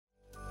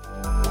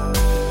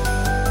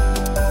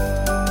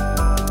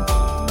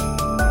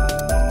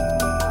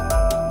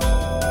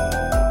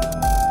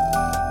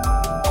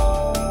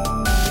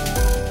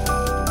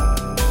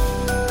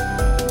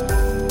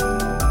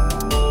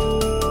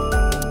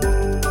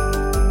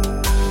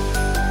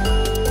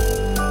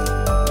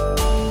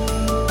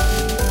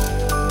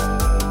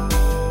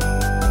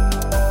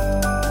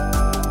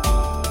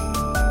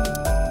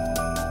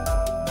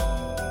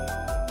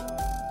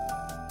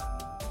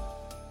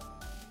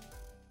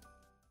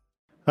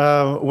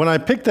When I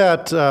picked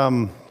that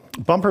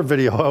bumper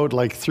video out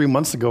like 3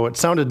 months ago, it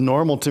sounded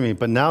normal to me,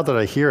 but now that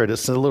I hear it,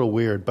 it's a little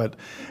weird. But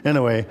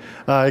anyway,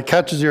 it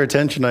catches your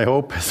attention, I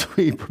hope, as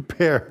we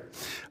prepare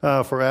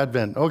for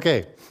Advent.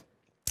 Okay,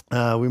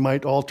 we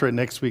might alter it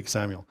next week,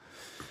 Samuel.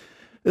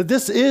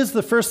 This is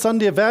the first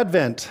Sunday of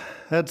Advent.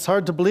 That's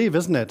hard to believe,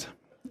 isn't it?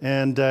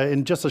 And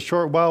in just a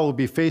short while, we'll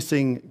be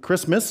facing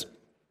Christmas.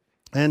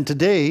 And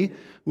today,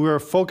 we are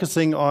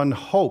focusing on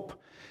hope.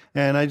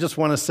 And I just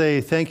want to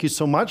say thank you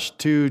so much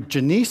to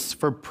Janice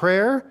for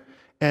prayer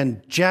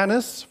and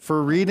Janice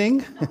for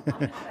reading.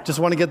 Just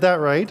want to get that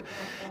right.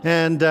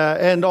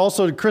 And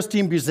also to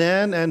Christine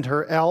Buzan and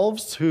her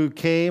elves who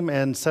came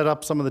and set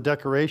up some of the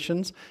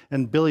decorations,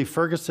 and Billy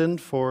Ferguson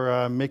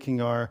for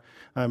making our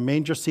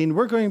manger scene.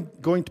 We're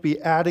going to be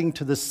adding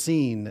to the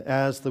scene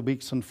as the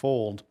weeks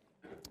unfold.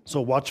 So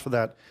watch for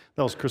that.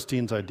 That was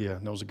Christine's idea.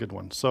 That was a good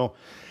one. So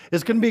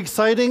it's going to be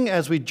exciting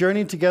as we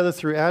journey together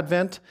through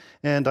Advent,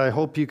 and I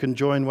hope you can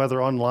join whether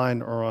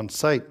online or on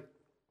site.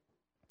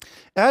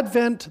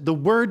 Advent, the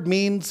word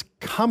means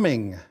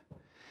coming,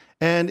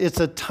 and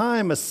it's a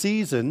time, a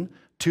season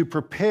to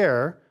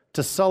prepare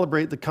to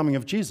celebrate the coming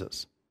of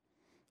Jesus.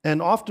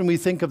 And often we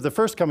think of the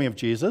first coming of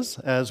Jesus,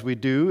 as we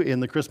do in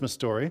the Christmas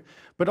story,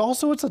 but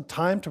also it's a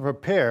time to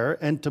prepare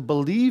and to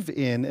believe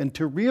in and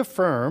to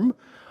reaffirm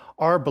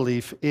our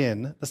belief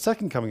in the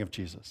second coming of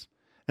Jesus.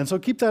 And so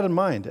keep that in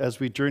mind as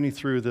we journey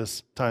through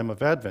this time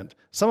of Advent.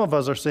 Some of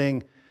us are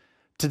saying,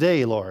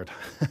 today, Lord,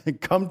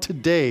 come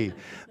today.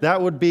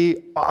 That would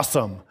be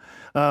awesome.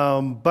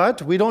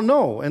 But we don't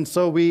know. And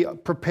so we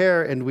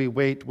prepare and we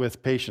wait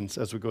with patience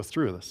as we go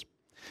through this.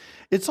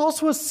 It's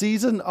also a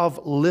season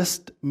of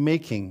list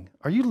making.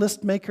 Are you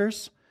list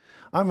makers?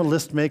 I'm a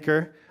list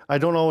maker. I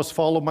don't always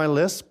follow my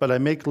lists, but I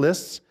make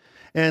lists.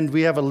 And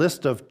we have a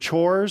list of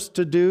chores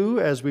to do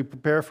as we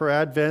prepare for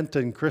Advent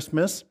and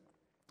Christmas.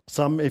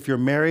 Some, if you're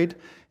married,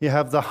 you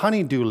have the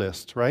honey-do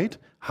list, right?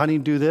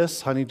 Honey-do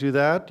this, honey-do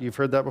that. You've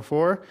heard that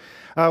before.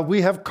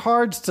 We have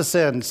cards to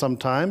send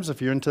sometimes,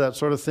 if you're into that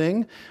sort of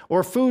thing,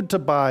 or food to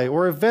buy,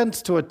 or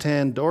events to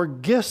attend, or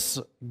gifts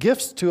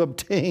to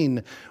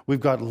obtain. We've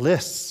got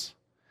lists.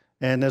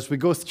 And as we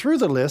go through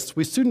the lists,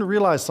 we soon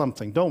realize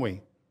something, don't we?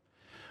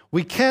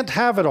 We can't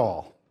have it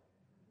all.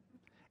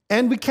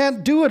 And we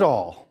can't do it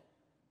all.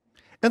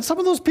 And some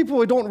of those people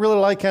we don't really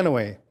like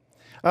anyway.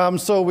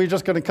 So we're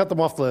just going to cut them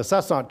off the list.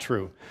 That's not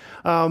true.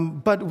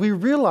 But we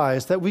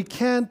realize that we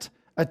can't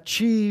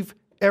achieve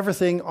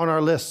everything on our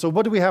list. So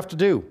what do we have to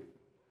do?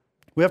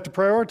 We have to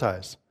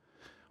prioritize.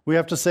 We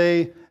have to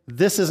say,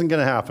 this isn't going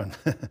to happen.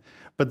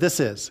 But this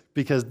is,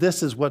 because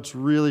this is what's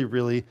really,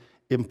 really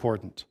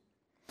important.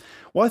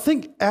 Well, I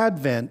think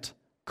Advent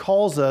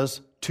calls us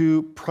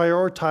to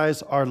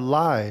prioritize our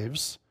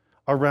lives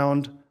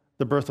around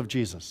the birth of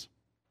Jesus.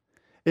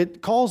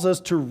 It calls us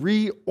to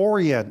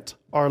reorient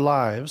our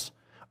lives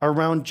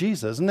around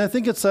Jesus. And I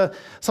think it's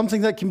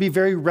something that can be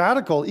very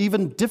radical,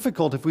 even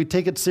difficult if we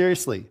take it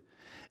seriously.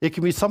 It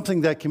can be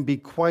something that can be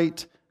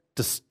quite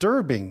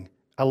disturbing,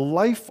 a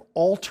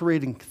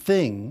life-altering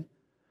thing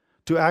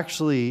to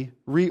actually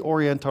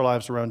reorient our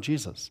lives around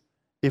Jesus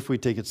if we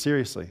take it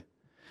seriously.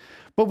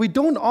 But we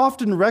don't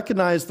often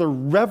recognize the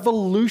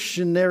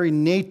revolutionary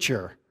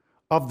nature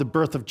of the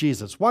birth of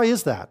Jesus. Why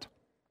is that?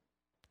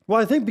 Well,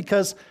 I think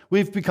because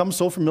we've become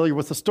so familiar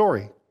with the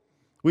story.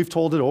 We've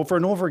told it over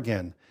and over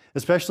again,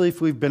 especially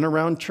if we've been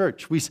around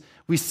church.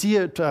 We see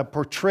it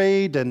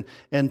portrayed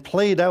and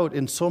played out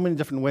in so many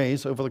different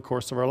ways over the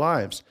course of our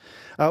lives.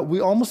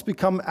 We almost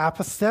become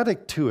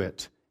apathetic to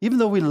it, even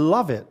though we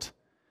love it.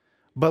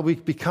 But we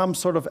become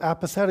sort of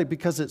apathetic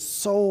because it's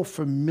so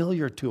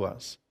familiar to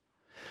us.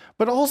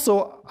 But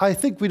also, I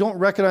think we don't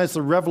recognize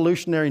the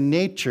revolutionary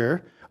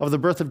nature of the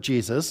birth of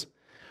Jesus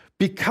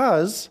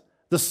because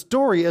the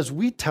story, as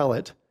we tell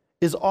it,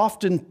 is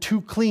often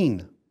too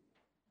clean.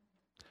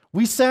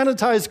 We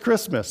sanitize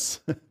Christmas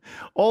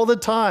all the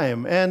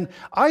time, and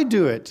I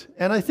do it,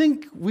 and I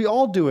think we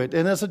all do it,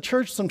 and as a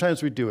church,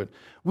 sometimes we do it.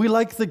 We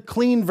like the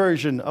clean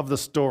version of the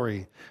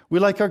story. We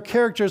like our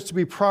characters to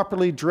be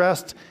properly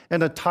dressed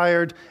and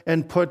attired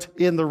and put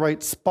in the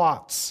right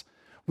spots.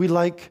 We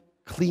like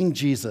clean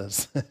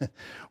Jesus.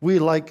 We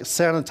like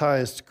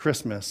sanitized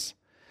Christmas.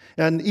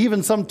 And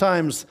even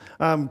sometimes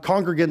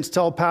congregants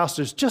tell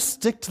pastors, just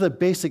stick to the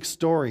basic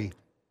story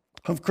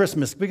of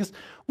Christmas because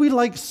we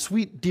like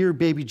sweet, dear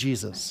baby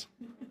Jesus,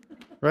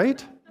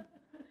 right?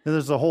 And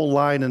there's a whole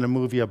line in a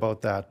movie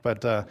about that.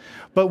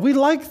 But we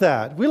like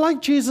that. We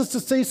like Jesus to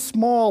stay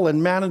small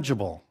and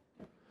manageable.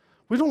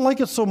 We don't like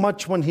it so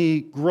much when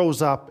he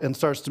grows up and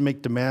starts to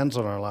make demands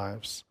on our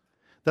lives.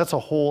 That's a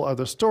whole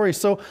other story.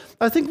 So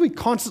I think we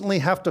constantly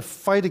have to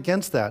fight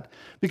against that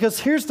because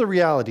here's the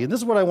reality, and this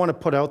is what I want to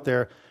put out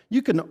there.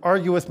 You can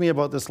argue with me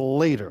about this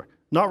later,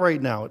 not right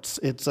now.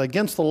 It's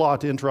against the law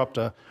to interrupt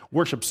a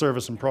worship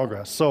service in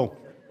progress.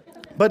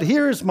 But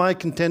here's my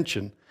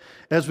contention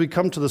as we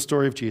come to the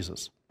story of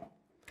Jesus.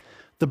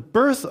 The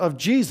birth of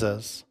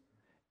Jesus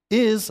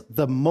is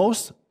the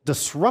most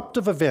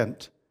disruptive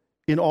event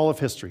in all of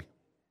history.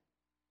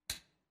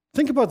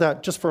 Think about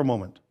that just for a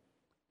moment.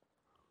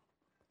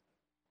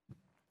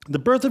 The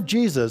birth of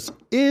Jesus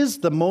is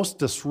the most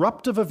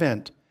disruptive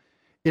event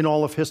in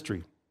all of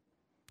history.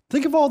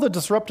 Think of all the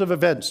disruptive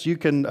events you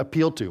can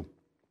appeal to.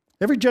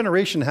 Every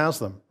generation has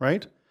them,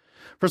 right?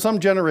 For some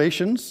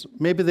generations,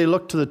 maybe they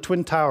look to the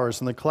Twin Towers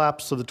and the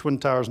collapse of the Twin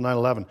Towers in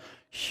 9/11.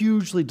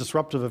 Hugely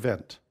disruptive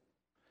event.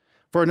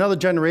 For another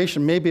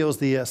generation, maybe it was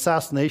the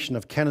assassination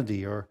of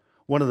Kennedy or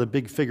one of the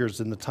big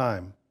figures in the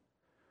time.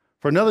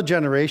 For another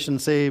generation,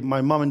 say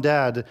my mom and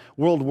dad,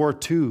 World War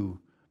II,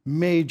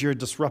 major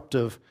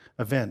disruptive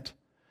event.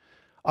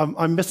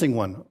 I'm missing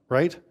one,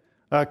 right?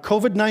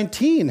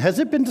 COVID-19, has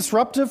it been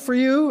disruptive for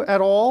you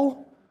at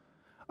all?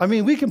 I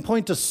mean, we can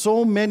point to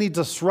so many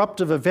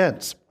disruptive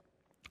events.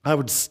 I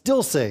would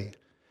still say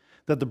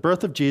that the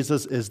birth of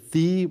Jesus is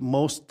the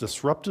most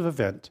disruptive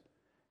event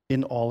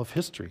in all of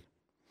history.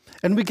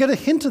 And we get a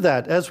hint of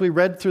that as we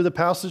read through the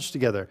passage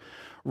together.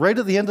 Right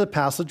at the end of the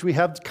passage, we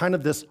have kind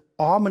of this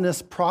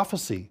ominous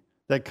prophecy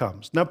that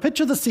comes. Now,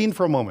 picture the scene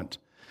for a moment.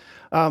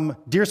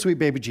 Dear sweet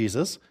baby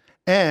Jesus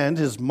and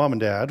his mom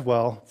and dad,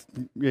 well,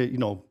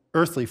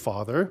 earthly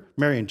father,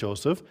 Mary and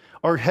Joseph,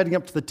 are heading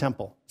up to the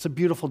temple. It's a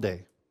beautiful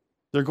day.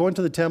 They're going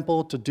to the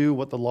temple to do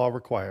what the law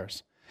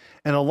requires.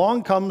 And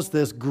along comes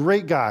this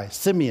great guy,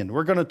 Simeon.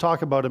 We're going to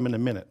talk about him in a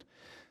minute.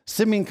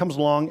 Simeon comes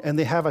along, and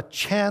they have a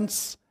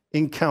chance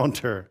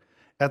encounter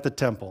at the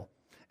temple.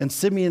 And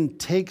Simeon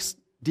takes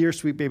dear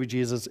sweet baby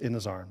Jesus in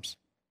his arms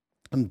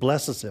and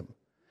blesses him.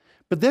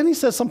 But then he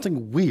says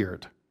something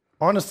weird.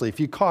 Honestly, if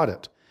you caught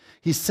it,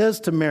 he says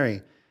to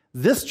Mary,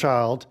 "This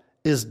child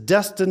is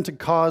destined to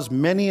cause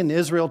many in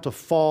Israel to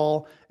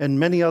fall and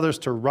many others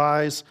to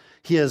rise.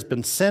 He has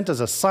been sent as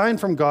a sign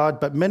from God,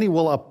 but many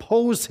will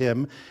oppose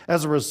him.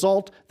 As a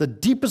result, the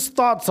deepest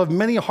thoughts of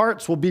many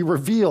hearts will be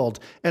revealed,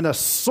 and a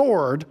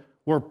sword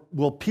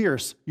will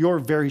pierce your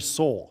very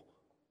soul."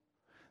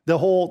 The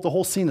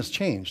whole scene has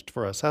changed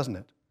for us, hasn't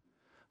it?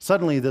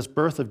 Suddenly, this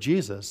birth of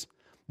Jesus,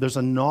 there's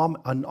an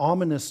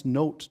ominous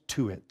note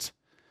to it.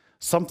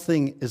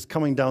 Something is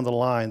coming down the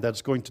line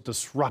that's going to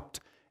disrupt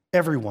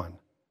everyone.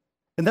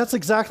 And that's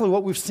exactly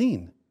what we've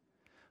seen.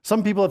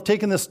 Some people have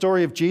taken this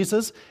story of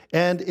Jesus,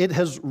 and it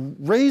has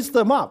raised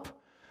them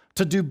up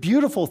to do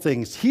beautiful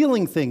things,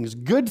 healing things,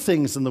 good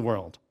things in the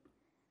world.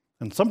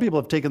 And some people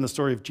have taken the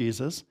story of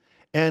Jesus,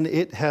 and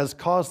it has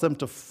caused them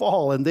to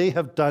fall, and they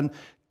have done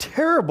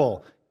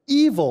terrible,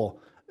 evil,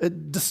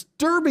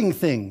 disturbing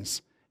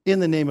things in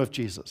the name of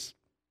Jesus.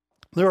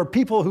 There are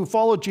people who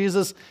follow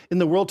Jesus in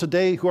the world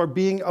today who are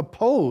being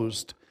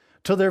opposed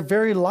to their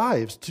very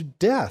lives, to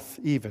death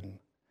even.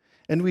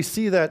 And we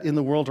see that in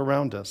the world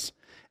around us.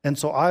 And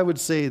so I would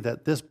say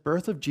that this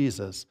birth of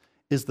Jesus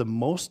is the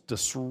most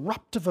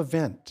disruptive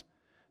event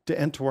to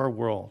enter our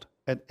world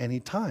at any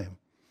time.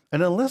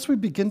 And unless we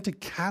begin to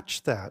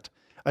catch that,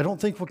 I don't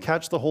think we'll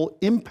catch the whole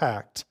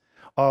impact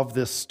of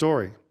this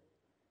story.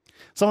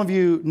 Some of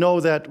you know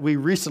that we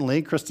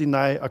recently, Christy and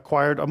I,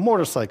 acquired a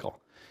motorcycle.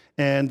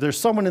 And there's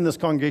someone in this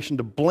congregation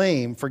to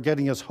blame for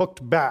getting us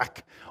hooked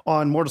back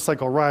on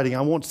motorcycle riding.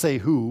 I won't say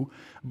who,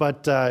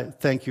 but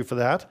thank you for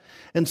that.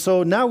 And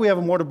so now we have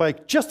a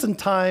motorbike just in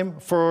time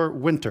for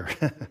winter.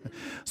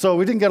 So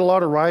we didn't get a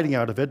lot of riding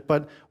out of it,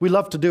 but we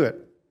love to do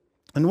it.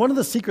 And one of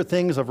the secret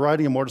things of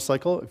riding a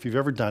motorcycle, if you've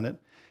ever done it,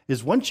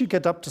 is once you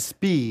get up to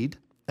speed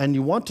and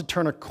you want to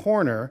turn a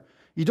corner,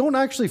 you don't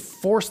actually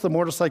force the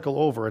motorcycle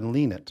over and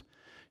lean it.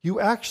 You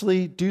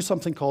actually do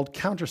something called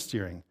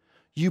countersteering.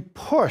 You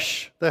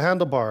push the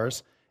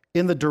handlebars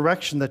in the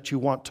direction that you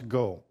want to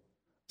go.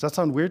 Does that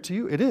sound weird to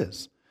you? It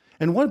is.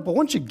 But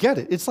once you get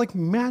it, it's like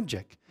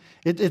magic.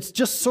 It's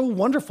just so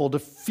wonderful to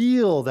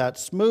feel that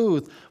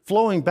smooth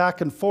flowing back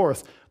and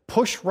forth,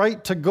 push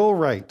right to go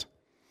right.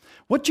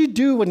 What you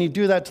do when you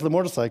do that to the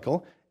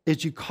motorcycle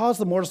is you cause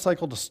the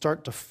motorcycle to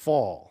start to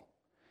fall.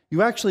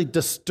 You actually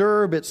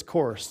disturb its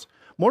course.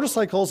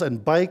 Motorcycles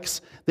and bikes,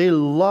 they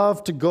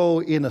love to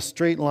go in a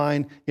straight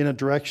line in a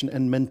direction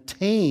and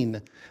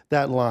maintain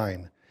that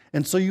line.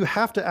 And so you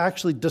have to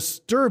actually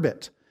disturb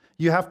it.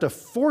 You have to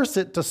force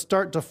it to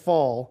start to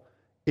fall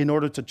in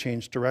order to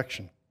change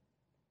direction.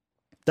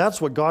 That's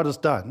what God has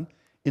done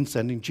in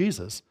sending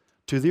Jesus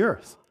to the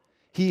earth.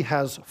 He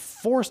has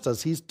forced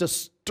us, he's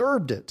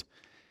disturbed it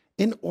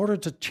in order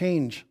to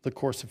change the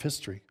course of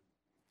history,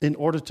 in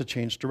order to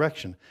change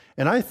direction.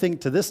 And I think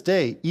to this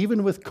day,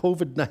 even with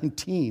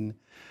COVID-19,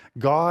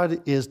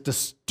 God is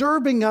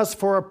disturbing us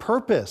for a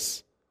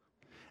purpose,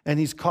 and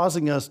he's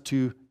causing us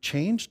to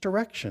change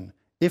direction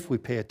if we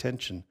pay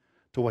attention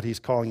to what he's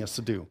calling us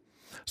to do.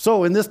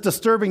 So in this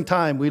disturbing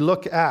time, we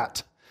look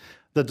at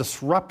the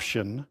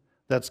disruption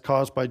that's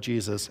caused by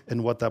Jesus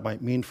and what that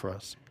might mean for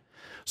us.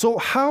 So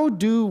how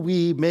do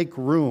we make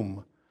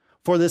room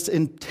for this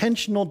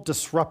intentional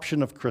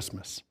disruption of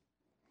Christmas?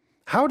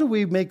 How do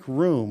we make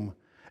room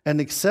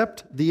and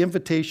accept the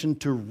invitation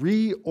to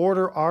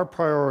reorder our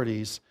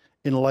priorities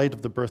in light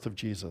of the birth of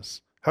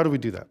Jesus? How do we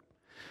do that?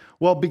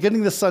 Well,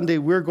 beginning this Sunday,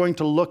 we're going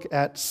to look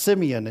at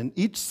Simeon, and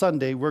each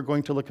Sunday we're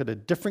going to look at a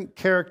different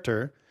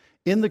character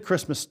in the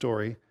Christmas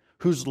story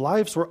whose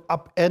lives were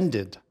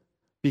upended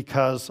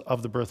because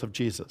of the birth of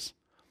Jesus.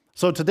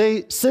 So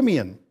today,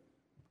 Simeon,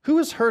 Who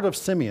has heard of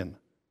Simeon?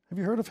 Have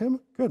you heard of him?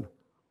 Good.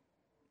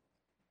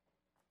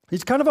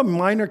 He's kind of a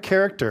minor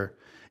character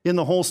in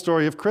the whole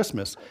story of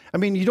Christmas. I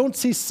mean, you don't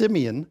see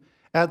Simeon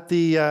at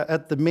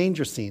the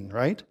manger scene,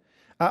 right?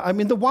 I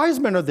mean, the wise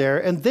men are there,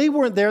 and they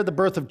weren't there at the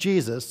birth of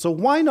Jesus, so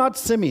why not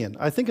Simeon?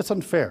 I think it's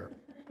unfair,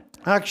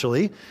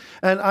 actually.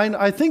 And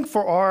I think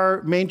for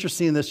our manger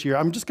scene this year,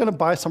 I'm just going to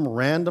buy some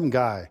random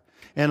guy,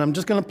 and I'm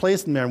just going to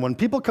place him there. And when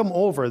people come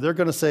over, they're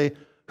going to say,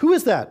 who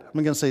is that?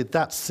 I'm going to say,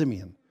 that's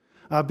Simeon.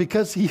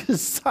 Because he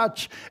is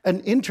such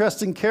an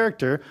interesting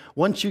character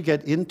once you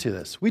get into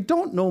this. We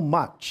don't know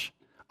much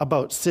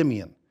about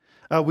Simeon.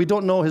 We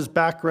don't know his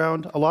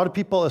background. A lot of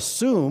people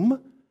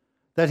assume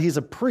that he's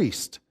a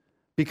priest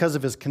because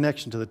of his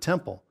connection to the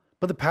temple.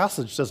 But the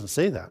passage doesn't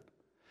say that.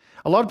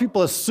 A lot of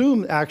people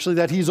assume, actually,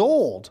 that he's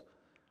old.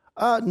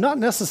 Not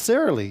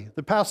necessarily.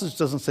 The passage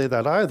doesn't say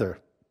that either.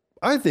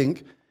 I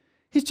think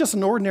he's just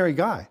an ordinary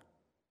guy.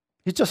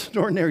 He's just an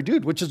ordinary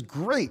dude, which is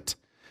great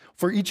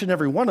for each and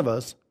every one of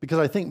us, because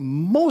I think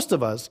most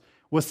of us,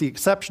 with the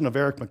exception of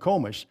Eric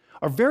McComish,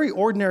 are very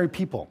ordinary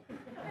people.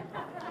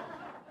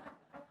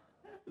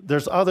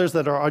 There's others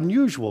that are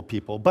unusual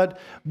people, but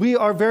we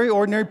are very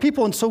ordinary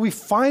people, and so we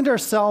find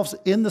ourselves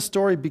in the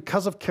story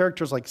because of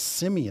characters like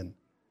Simeon.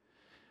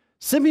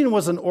 Simeon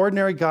was an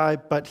ordinary guy,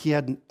 but he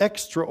had an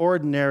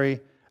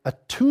extraordinary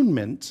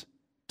attunement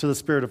to the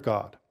Spirit of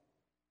God.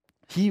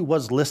 He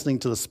was listening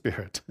to the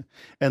Spirit,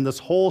 and this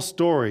whole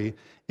story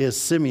is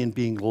Simeon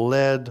being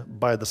led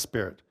by the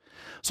Spirit.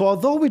 So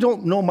although we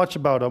don't know much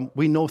about him,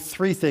 we know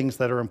three things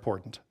that are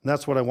important, and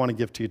that's what I want to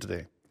give to you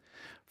today.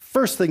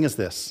 First thing is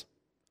this.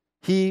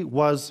 He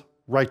was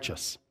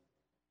righteous.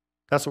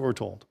 That's what we're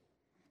told.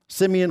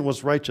 Simeon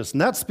was righteous,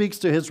 and that speaks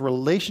to his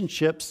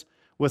relationships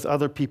with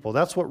other people.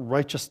 That's what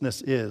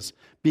righteousness is,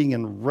 being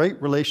in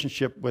right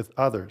relationship with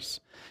others.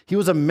 He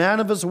was a man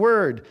of his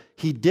word.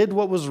 He did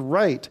what was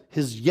right.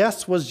 His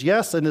yes was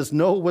yes, and his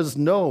no was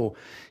no.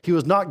 He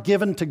was not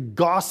given to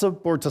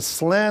gossip or to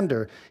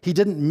slander. He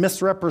didn't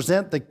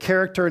misrepresent the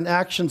character and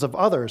actions of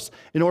others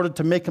in order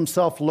to make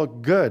himself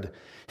look good.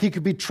 He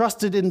could be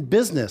trusted in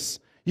business.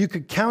 You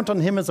could count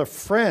on him as a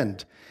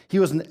friend. He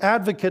was an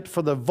advocate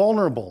for the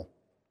vulnerable.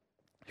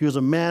 He was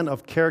a man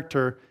of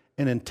character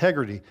and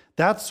integrity.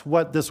 That's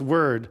what this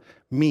word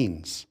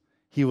means.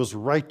 He was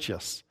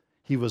righteous.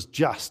 He was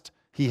just.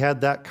 He had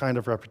that kind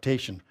of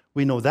reputation.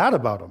 We know that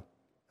about him,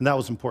 and that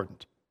was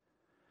important.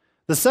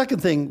 The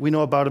second thing we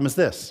know about him is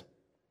this.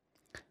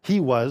 He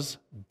was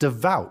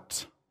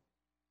devout.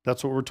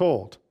 That's what we're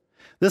told.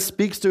 This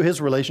speaks to his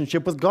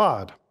relationship with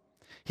God.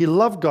 He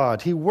loved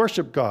God. He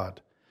worshiped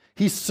God.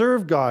 He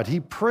served God. He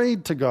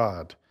prayed to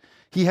God.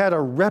 He had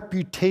a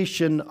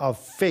reputation of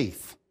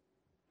faith.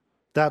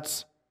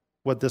 That's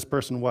what this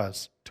person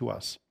was to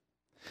us.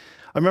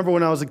 I remember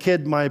when I was a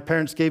kid, my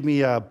parents gave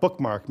me a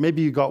bookmark.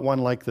 Maybe you got one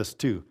like this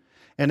too.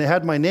 And it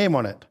had my name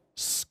on it,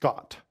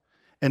 Scott.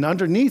 And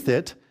underneath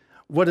it,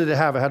 what did it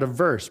have? It had a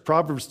verse,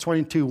 Proverbs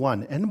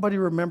 22:1. Anybody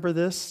remember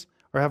this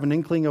or have an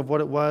inkling of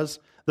what it was?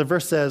 The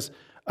verse says,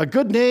 "A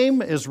good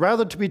name is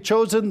rather to be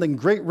chosen than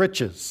great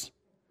riches."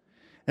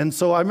 And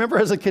so I remember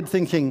as a kid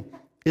thinking,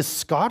 is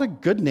Scott a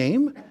good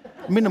name?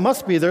 I mean, it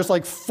must be. There's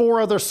like 4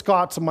 other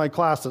Scotts in my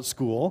class at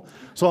school,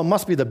 so it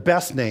must be the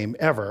best name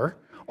ever,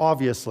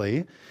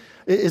 obviously.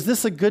 Is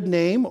this a good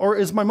name? Or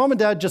is my mom and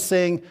dad just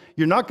saying,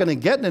 you're not going to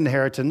get an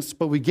inheritance,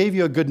 but we gave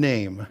you a good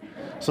name,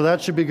 so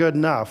that should be good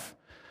enough?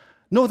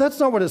 No, that's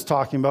not what it's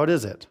talking about,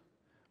 is it?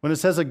 When it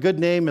says a good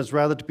name is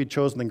rather to be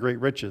chosen than great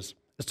riches,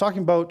 it's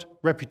talking about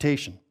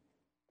reputation.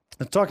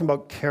 It's talking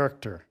about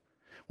character.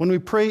 When we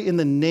pray in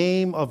the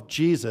name of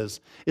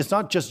Jesus, it's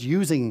not just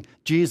using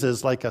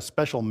Jesus like a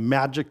special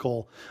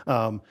magical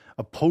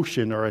a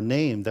potion or a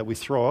name that we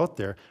throw out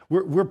there.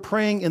 We're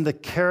praying in the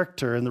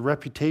character and the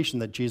reputation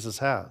that Jesus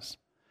has.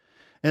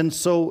 And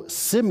so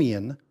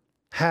Simeon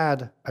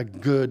had a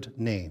good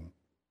name.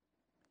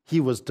 He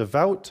was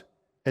devout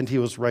and he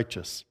was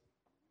righteous.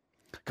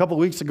 A couple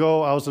weeks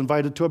ago, I was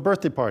invited to a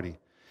birthday party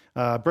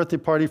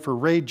for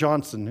Ray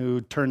Johnson,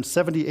 who turned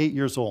 78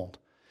 years old.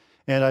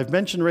 And I've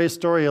mentioned Ray's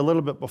story a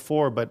little bit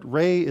before, but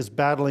Ray is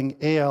battling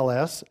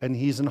ALS, and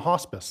he's in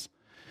hospice.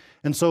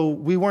 And so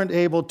we weren't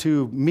able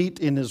to meet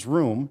in his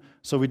room,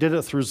 so we did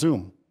it through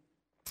Zoom.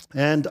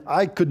 And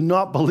I could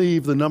not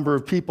believe the number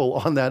of people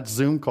on that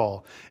Zoom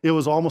call. It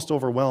was almost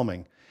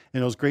overwhelming.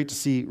 And it was great to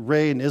see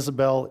Ray and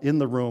Isabel in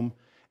the room,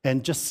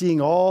 and just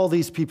seeing all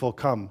these people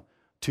come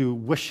to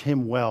wish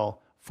him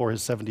well for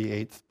his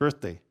 78th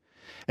birthday.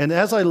 And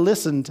as I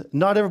listened,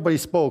 not everybody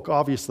spoke,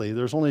 obviously.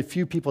 There's only a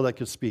few people that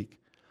could speak.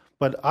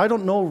 But I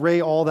don't know Ray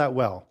all that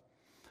well.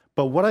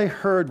 But what I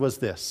heard was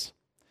this.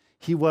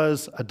 He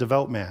was a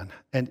devout man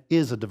and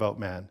is a devout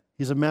man.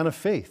 He's a man of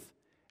faith.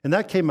 And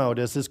that came out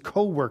as his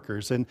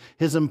co-workers and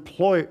his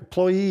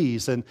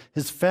employees and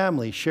his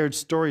family shared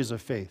stories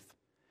of faith.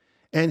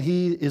 And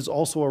he is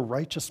also a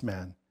righteous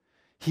man.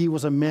 He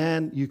was a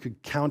man you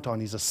could count on.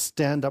 He's a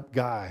stand-up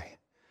guy.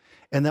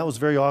 And that was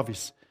very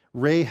obvious.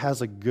 Ray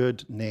has a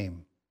good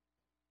name.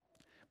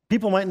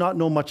 People might not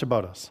know much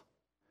about us.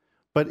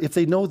 But if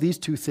they know these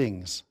two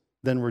things,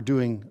 then we're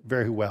doing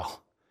very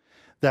well.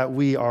 That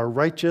we are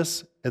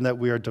righteous and that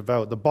we are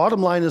devout. The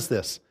bottom line is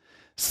this: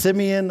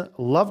 Simeon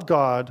loved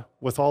God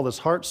with all his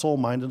heart, soul,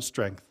 mind, and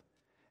strength,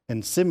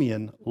 and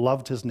Simeon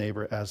loved his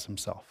neighbor as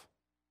himself.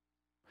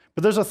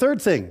 But there's a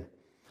third thing.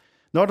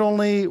 Not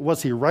only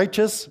was he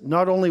righteous,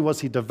 not only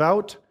was he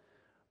devout,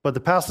 but the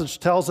passage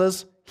tells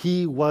us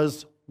he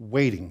was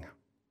waiting.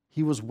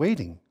 He was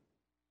waiting.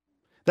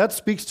 That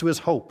speaks to his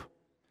hope.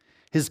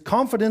 His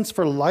confidence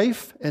for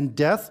life and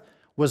death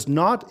was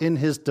not in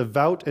his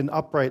devout and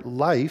upright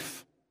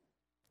life.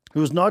 It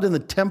was not in the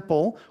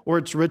temple or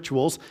its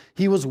rituals.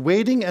 He was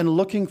waiting and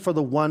looking for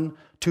the one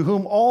to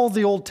whom all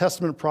the Old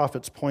Testament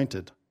prophets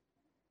pointed.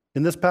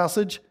 In this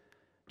passage,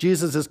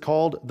 Jesus is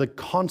called the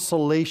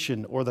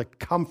consolation or the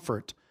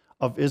comfort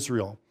of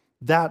Israel.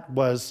 That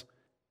was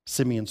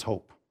Simeon's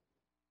hope.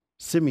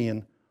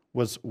 Simeon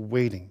was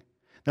waiting.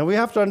 Now we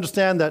have to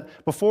understand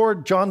that before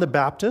John the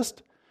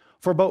Baptist,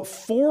 for about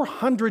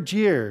 400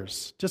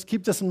 years, just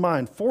keep this in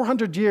mind,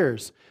 400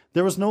 years,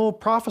 there was no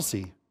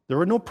prophecy. There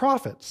were no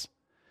prophets.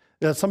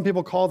 Some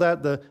people call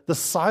that the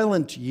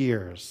silent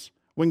years,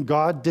 when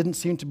God didn't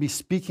seem to be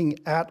speaking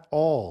at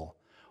all.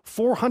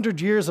 400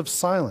 years of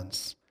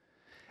silence.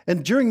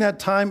 And during that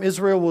time,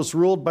 Israel was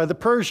ruled by the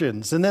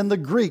Persians, and then the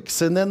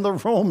Greeks, and then the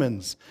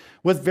Romans,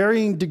 with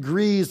varying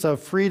degrees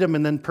of freedom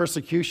and then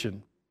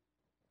persecution.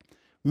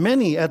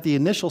 Many at the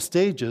initial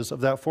stages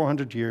of that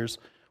 400 years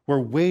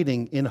were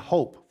waiting in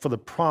hope for the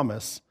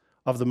promise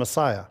of the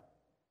Messiah.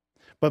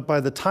 But by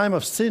the time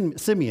of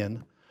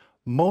Simeon,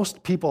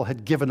 most people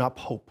had given up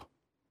hope.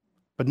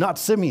 But not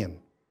Simeon.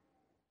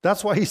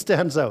 That's why he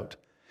stands out.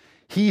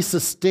 He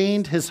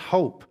sustained his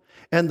hope.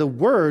 And the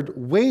word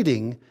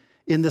waiting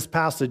in this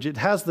passage, it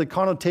has the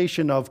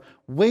connotation of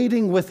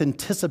waiting with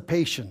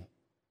anticipation.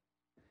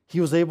 He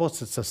was able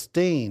to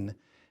sustain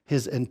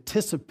his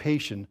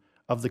anticipation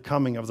of the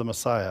coming of the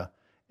Messiah,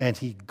 and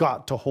he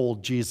got to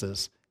hold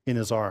Jesus in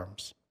his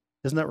arms.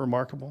 Isn't that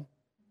remarkable?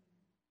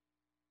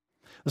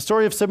 The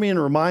story of Simeon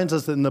reminds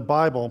us that in the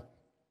Bible,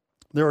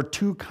 there are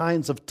two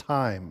kinds of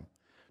time,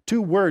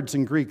 two words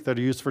in Greek that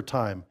are used for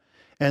time.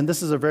 And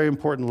this is a very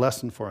important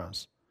lesson for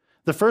us.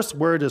 The first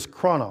word is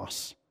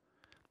chronos.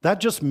 That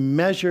just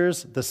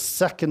measures the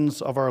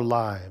seconds of our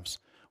lives.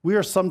 We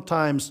are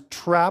sometimes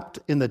trapped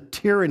in the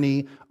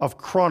tyranny of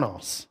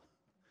chronos.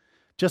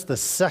 Just the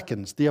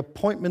seconds, the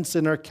appointments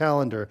in our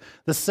calendar,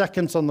 the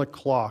seconds on the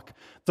clock,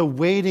 the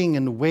waiting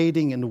and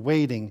waiting and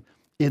waiting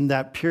in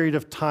that period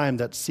of time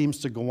that seems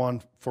to go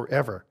on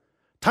forever.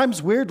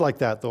 Time's weird like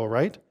that though,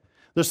 right?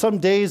 There's some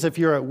days if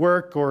you're at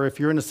work or if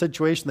you're in a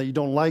situation that you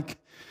don't like,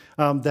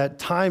 that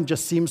time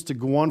just seems to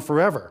go on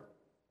forever.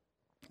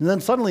 And then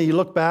suddenly you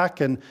look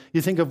back and you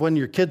think of when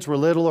your kids were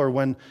little or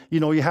when,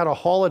 you had a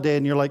holiday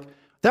and you're like,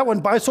 that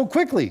went by so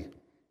quickly,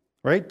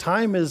 right?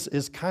 Time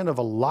is kind of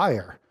a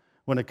liar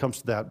when it comes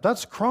to that.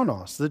 That's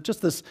chronos,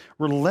 just this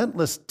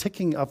relentless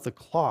ticking of the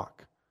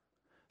clock.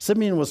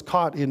 Simeon was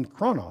caught in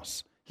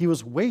chronos. He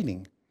was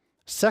waiting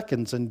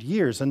seconds and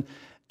years, and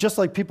just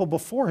like people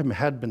before him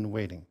had been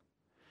waiting.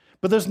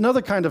 But there's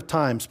another kind of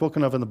time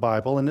spoken of in the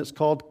Bible, and it's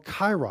called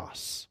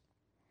kairos.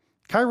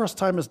 Kairos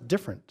time is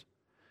different.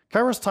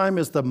 Kairos time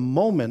is the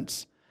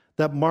moments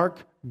that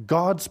mark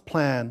God's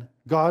plan,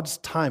 God's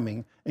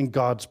timing, and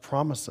God's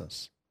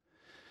promises.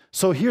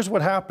 So here's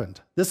what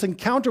happened. This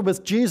encounter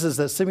with Jesus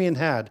that Simeon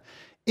had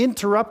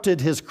interrupted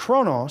his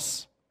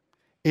chronos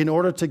in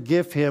order to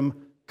give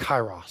him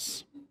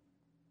kairos.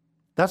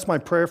 That's my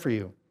prayer for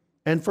you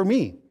and for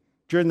me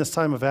during this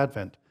time of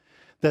Advent,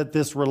 that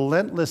this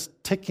relentless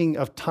ticking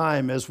of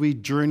time as we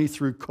journey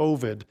through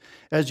COVID,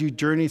 as you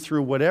journey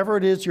through whatever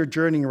it is you're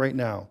journeying right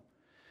now,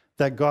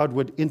 that God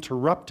would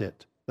interrupt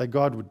it, that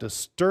God would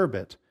disturb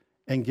it,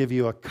 and give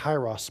you a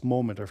kairos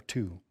moment or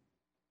two.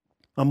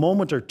 A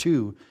moment or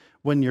two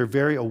when you're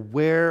very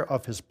aware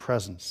of his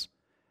presence.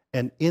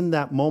 And in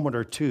that moment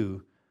or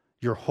two,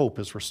 your hope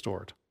is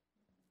restored.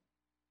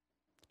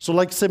 So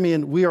like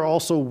Simeon, we are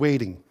also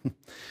waiting.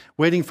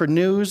 Waiting for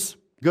news,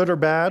 good or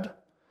bad.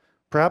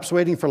 Perhaps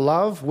waiting for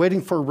love,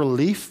 waiting for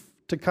relief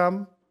to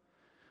come.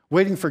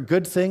 Waiting for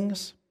good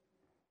things.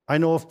 I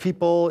know of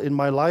people in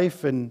my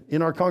life and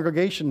in our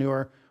congregation who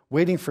are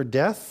waiting for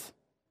death.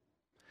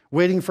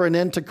 Waiting for an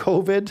end to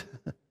COVID.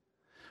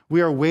 We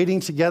are waiting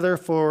together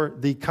for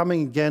the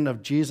coming again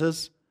of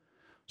Jesus.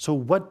 So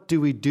what do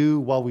we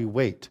do while we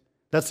wait?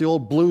 That's the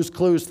old Blue's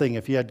Clues thing.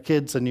 If you had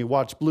kids and you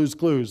watched Blue's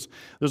Clues,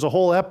 there's a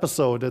whole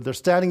episode. They're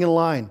standing in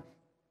line.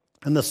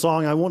 And the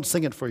song, I won't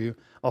sing it for you.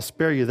 I'll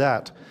spare you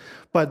that.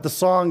 But the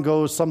song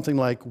goes something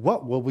like,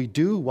 what will we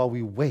do while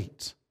we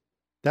wait?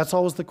 That's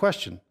always the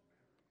question.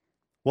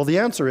 Well, the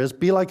answer is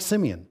be like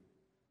Simeon.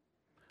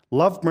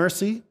 Love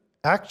mercy,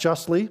 act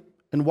justly,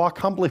 and walk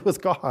humbly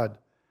with God.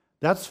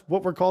 That's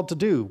what we're called to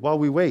do while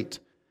we wait.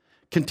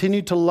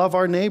 Continue to love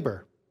our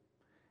neighbor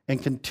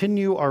and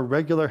continue our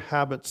regular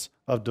habits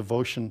of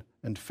devotion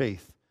and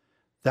faith.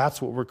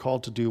 That's what we're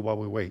called to do while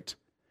we wait.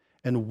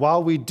 And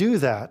while we do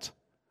that,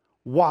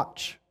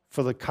 watch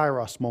for the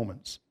kairos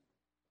moments.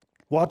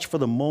 Watch for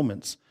the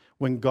moments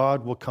when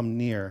God will come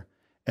near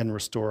and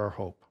restore our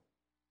hope.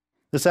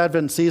 This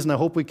Advent season, I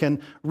hope we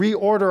can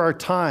reorder our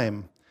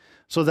time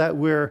so that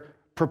we're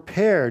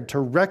prepared to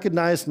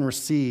recognize and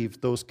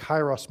receive those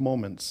kairos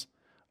moments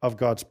of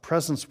God's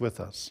presence with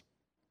us.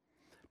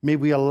 May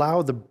we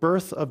allow the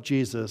birth of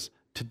Jesus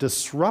to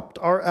disrupt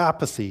our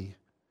apathy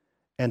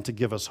and to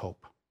give us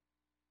hope.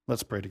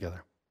 Let's pray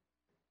together.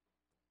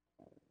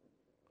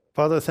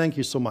 Father, thank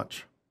you so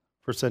much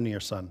for sending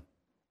your Son.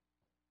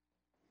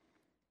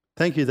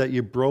 Thank you that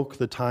you broke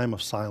the time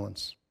of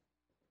silence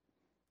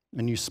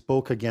and you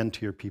spoke again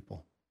to your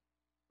people.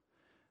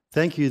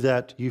 Thank you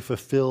that you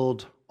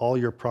fulfilled all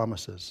your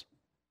promises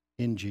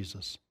in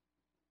Jesus.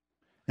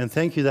 And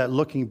thank you that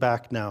looking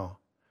back now,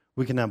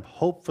 we can have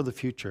hope for the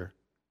future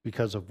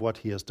because of what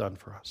he has done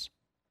for us.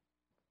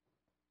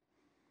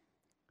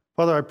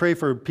 Father, I pray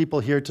for people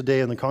here today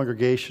in the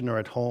congregation or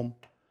at home,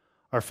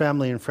 our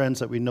family and friends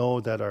that we know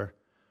that are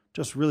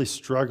just really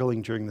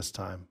struggling during this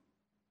time.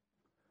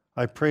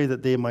 I pray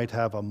that they might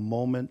have a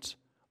moment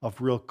of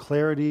real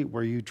clarity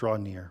where you draw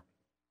near.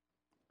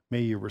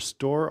 May you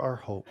restore our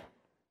hope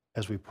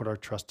as we put our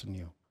trust in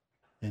you.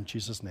 In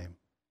Jesus' name,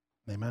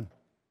 amen.